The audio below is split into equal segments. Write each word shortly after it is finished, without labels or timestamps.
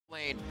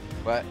lane,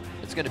 but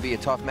it's going to be a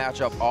tough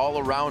matchup all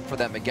around for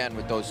them again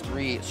with those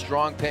three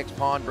strong picks.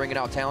 Pawn bringing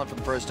out talent for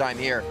the first time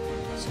here.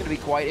 It's going to be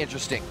quite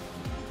interesting.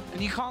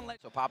 And you can't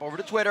let... So pop over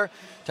to Twitter,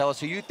 tell us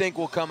who you think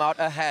will come out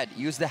ahead.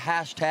 Use the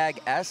hashtag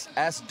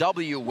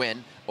SSW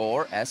win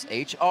or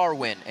SHR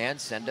win and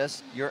send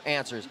us your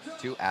answers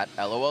to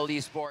 @LOL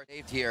Esports.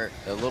 Saved here,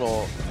 a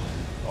little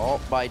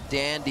ult by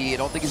Dandy. I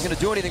don't think he's going to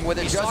do anything with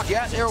it just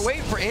yet. They're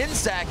waiting for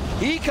Insect.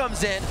 He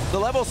comes in. The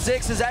level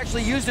 6 is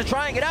actually used to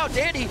trying it out.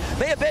 Dandy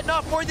may have bitten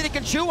off more than he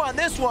can chew on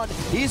this one.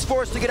 He's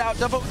forced to get out.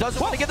 Doesn't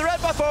want to get the red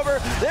buff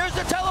over. There's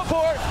the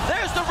teleport.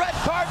 There's the red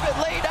carpet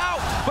laid out.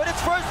 But it's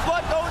first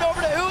blood going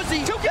over to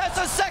Uzi. That's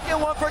a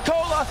second one for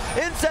Cola.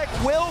 Insect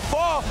will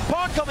fall.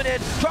 Pawn coming in.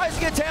 Tries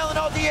to get Talon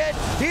out the end.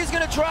 He's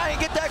going to try and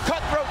get that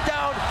cutthroat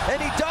down.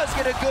 And he does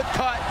get a good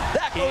cut.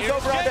 That goes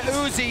over onto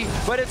Uzi.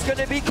 But it's going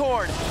to be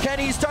Corn. Can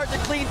he start to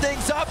clean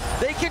things up?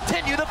 They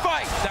continue the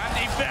fight.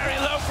 Dandy very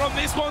low from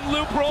this one.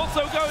 Looper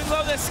also going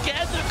low. They're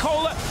scared that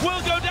Cola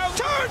will go down.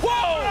 Turn!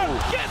 Whoa!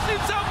 Gets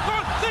himself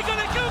caught. They're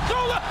going to kill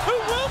Cola, who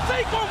will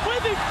take one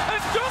with him.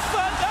 And just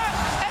like that,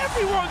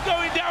 everyone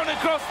going down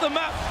across the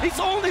map. It's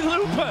only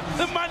Looper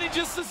that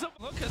manages to...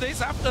 Look at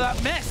this after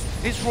that mess.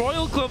 It's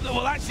Royal Club that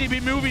will actually be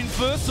moving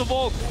first of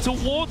all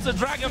towards the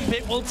Dragon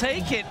Pit. Will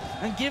take it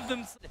and give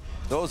them...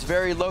 Those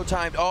very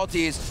low-timed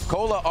ultis.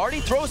 Cola already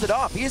throws it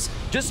off. He's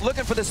just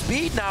looking for the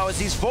speed now as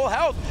he's full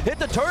health. Hit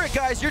the turret,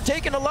 guys. You're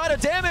taking a lot of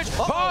damage.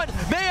 Pawn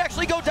may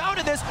actually go down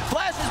in this.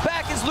 Flashes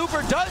back as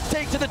Looper does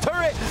take to the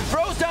turret.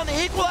 Throws down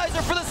the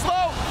equalizer for the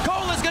slow.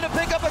 Cola's going to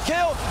pick up a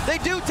kill. They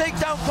do take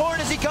down Corn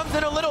as he comes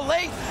in a little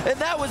late. And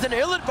that was an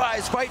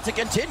ill-advised fight to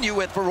continue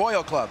with for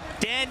Royal Club.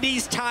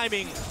 Dandy's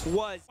timing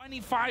was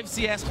 25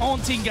 CS,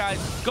 haunting guys.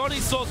 Got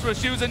his sorcerer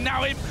shoes, and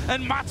now him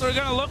and Mata are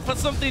going to look for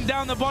something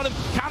down the bottom.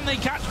 Can they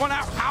catch one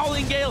out?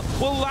 Howling Gale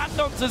will land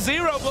onto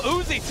Zero, but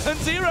Uzi and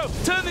Zero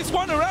turn this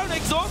one around.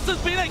 Exhaust has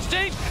been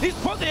exchanged. He's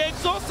put the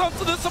exhaust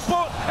onto the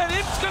support, and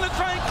Imp's going to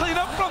try and clean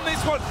up from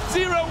this one.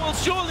 Zero will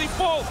surely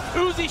fall.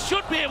 Uzi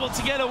should be able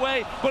to get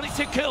away, but it's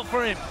a kill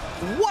for him.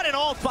 what an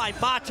ult by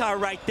Mata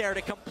right there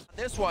to come.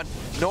 This one,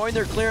 knowing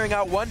they're clearing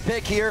out one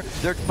pick here,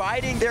 they're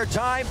biding their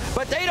time,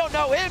 but they don't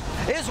know Imp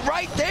is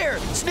right there,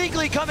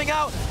 sneakily coming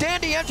out.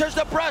 Dandy enters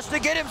the brush to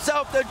get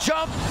himself the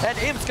jump, and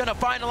Imp's gonna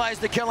finalize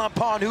the kill on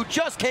Pawn, who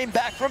just came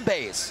back from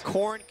base.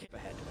 Corn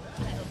ahead.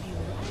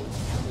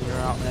 You're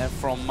out there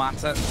from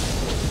Mata.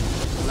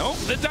 Nope,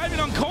 they're diving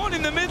on Corn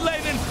in the mid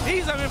lane, and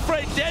he's, I'm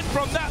afraid, dead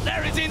from that.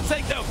 There is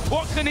Insect, though.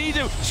 What can he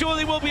do?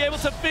 Surely we'll be able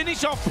to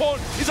finish off Pawn.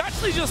 He's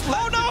actually just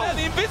left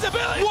the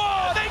invisibility.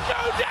 Whoa! They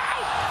go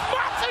down!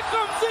 Mata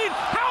comes in,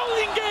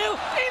 Howling Gale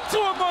into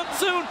a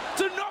Monsoon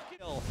to knock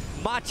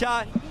it.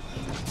 Mata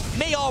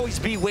may always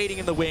be waiting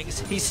in the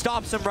wings. He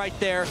stops him right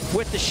there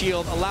with the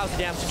shield, allows the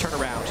damage to turn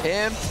around.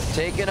 Imp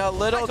taking a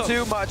little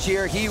too much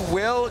here. He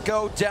will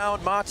go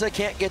down. Mata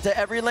can't get to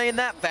every lane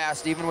that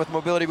fast, even with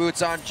mobility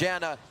boots on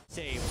Janna.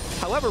 Save.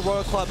 However,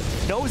 Royal Club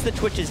knows that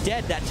Twitch is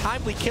dead. That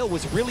timely kill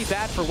was really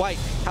bad for White.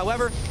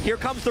 However, here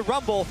comes the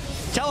Rumble.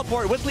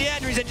 Teleport with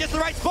Leandry's in just the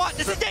right spot.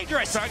 This is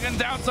dangerous. Dragon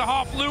down to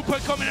half. Looper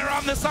coming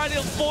around the side.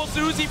 He'll force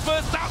Uzi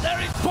first out.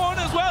 There is Pawn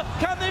as well.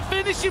 Can they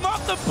finish him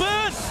off? The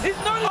burn is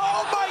not.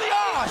 Oh my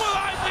gosh!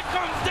 Equalizer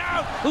comes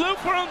down.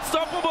 Looper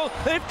unstoppable.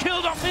 They've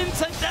killed off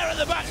Insect there at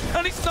the back,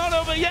 and it's not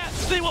over yet.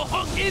 They will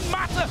hook in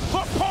Mata,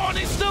 but Pawn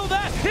is still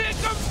there. Here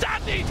comes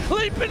Dandy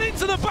leaping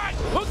into the back.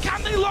 But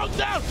can they lock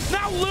down?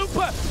 Now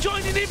Looper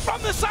joining in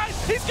from the side.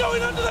 He's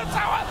going under the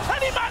tower,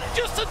 and he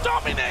manages to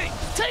dominate,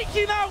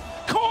 taking out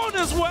Corn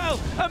as well.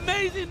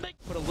 Amazing. They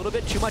put a little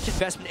bit too much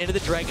investment into the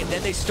Dragon,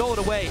 then they stole it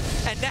away,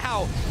 and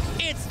now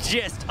it's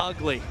just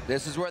ugly.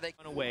 This is where they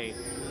run away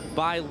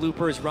by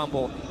Looper's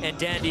Rumble, and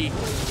Dandy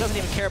doesn't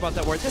even care about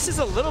that word. This is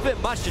a little bit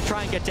much to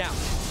try and get down.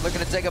 Looking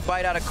to take a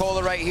bite out of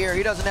Cola right here.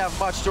 He doesn't have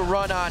much to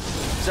run on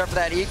except for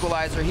that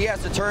equalizer. He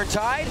has to turn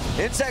tide.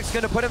 Insect's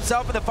going to put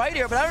himself in the fight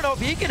here, but I don't know if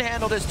he can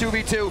handle this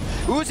 2v2.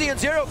 Uzi and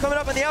Zero coming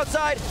up on the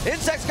outside.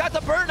 Insect's got the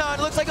burn on.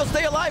 It looks like he'll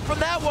stay alive from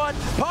that one.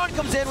 Pawn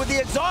comes in with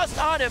the exhaust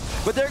on him,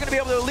 but they're going to be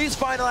able to at least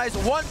finalize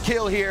one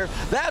kill here.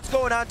 That's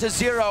going on to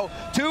Zero.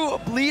 Two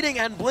bleeding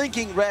and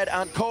blinking red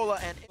on Cola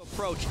and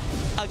approach.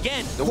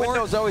 Again, the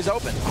window's always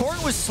open.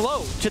 Corn was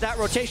slow to that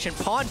rotation.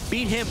 Pawn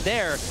beat him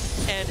there,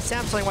 and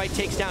Samsung White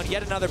takes down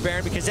yet another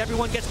Baron because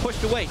everyone gets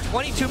pushed away.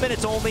 22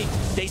 minutes only,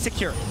 they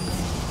secure.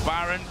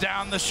 Baron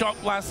down the shock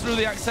blast through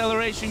the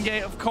acceleration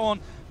gate of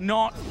Corn.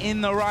 Not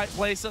in the right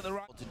place at the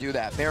right to do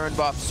that. Baron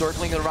buff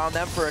circling around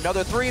them for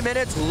another 3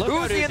 minutes.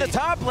 Uzi in the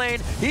top lane.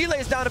 He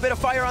lays down a bit of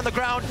fire on the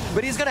ground,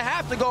 but he's going to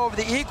have to go over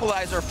the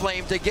equalizer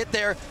flame to get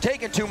there,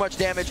 taking too much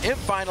damage. Imp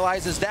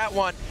finalizes that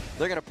one.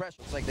 They're going to press.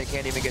 Looks like they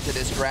can't even get to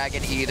this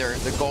dragon either.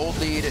 The gold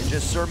lead is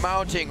just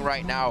surmounting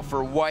right now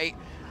for White.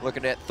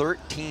 looking at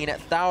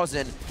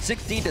 13,000,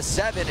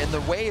 16-7 in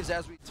the waves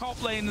as we...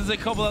 Top lane, there's a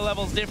couple of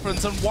levels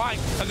difference, and White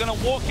are going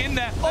to walk in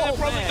there. And they're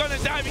probably going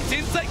to dive. It's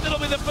Insect that'll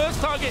be the first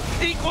target.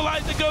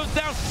 Equalizer goes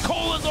down.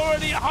 Cola's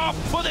already at half,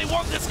 but they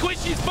want the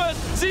squishies first.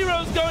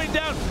 Zero's going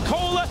down.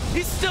 Cola,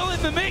 he's still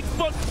in the mix,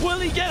 but will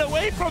he get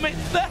away from it?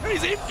 There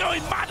is him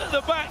going mad at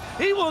the back.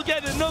 He will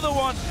get another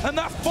one, and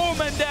that's 4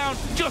 men down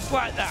just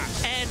like that.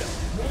 And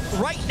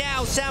right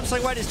now,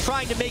 Samsung White is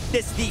trying to make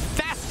this the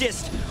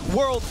fastest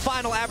world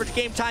final average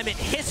game time in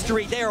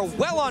history. They are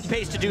well on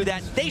pace to do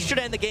that. They should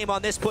end the game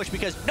on this push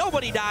because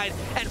nobody died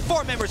and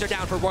 4 members are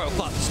down for Royal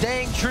Club.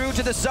 Staying true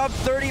to the sub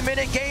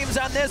 30-minute games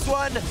on this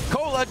one.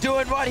 Cola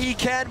doing what he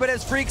can, but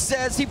as Freak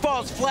says, he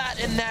falls flat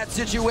in that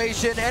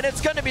situation, and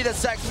it's going to be the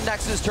second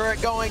Nexus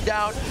turret going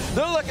down.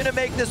 They're looking to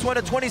make this one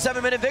a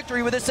 27-minute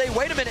victory with it. Say,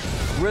 wait a minute,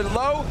 we're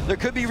low. There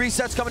could be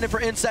resets coming in for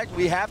Insect.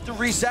 We have to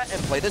reset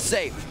and play this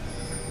safe.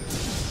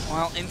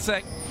 Well,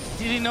 Insect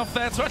did enough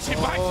there to actually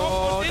back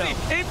off, did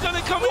he? He's going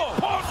to come in,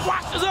 Port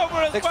flashes over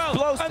as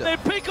well, and they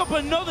pick up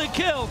another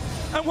kill,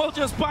 and we'll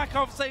just back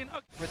off saying... Okay.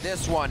 For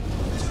this one,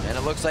 and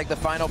it looks like the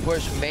final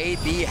push may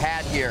be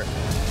had here.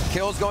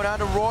 Kills going on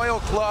to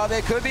Royal Club.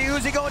 It could be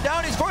Uzi going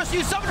down. He's forced to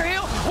use Summoner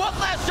Heal. One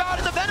last shot,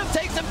 and the Venom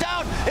takes him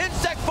down.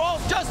 Insect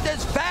falls just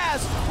as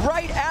fast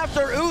right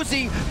after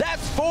Uzi.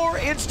 That's 4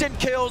 instant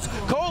kills.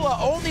 Cola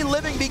only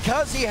living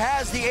because he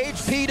has the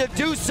HP to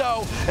do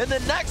so. And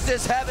the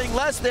Nexus, having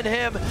less than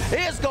him,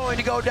 is going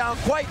to go down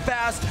quite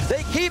fast.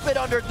 They keep it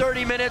under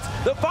 30 minutes.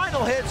 The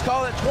final hits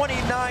call it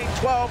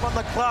 29-12 on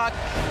the clock.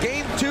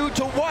 Game 2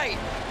 to White.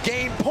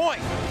 Game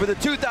point for the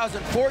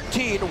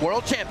 2014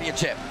 World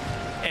Championship.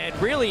 And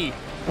really,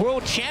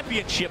 World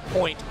Championship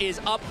point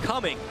is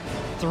upcoming.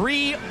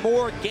 3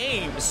 more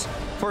games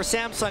for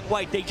Samsung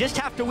White. They just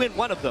have to win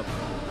one of them.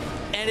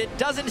 And it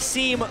doesn't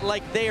seem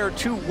like they are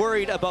too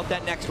worried about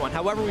that next one.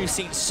 However, we've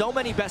seen so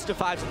many best of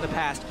 5s in the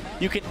past,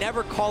 you can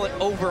never call it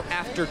over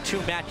after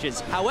 2 matches.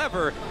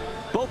 However,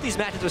 both these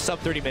matches were sub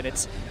 30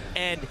 minutes,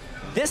 and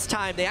this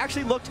time they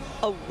actually looked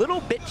a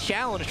little bit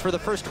challenged for the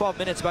first 12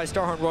 minutes by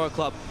Starhorn Royal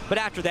Club, but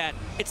after that,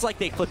 it's like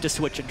they flipped a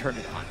switch and turned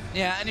it on.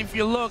 Yeah, and if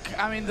you look,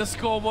 I mean, the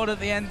scoreboard at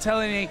the end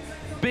telling you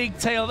big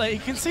tail there, you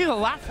can see the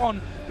laugh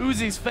on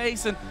Uzi's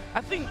face, and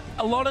I think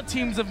a lot of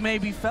teams have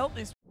maybe felt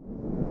this.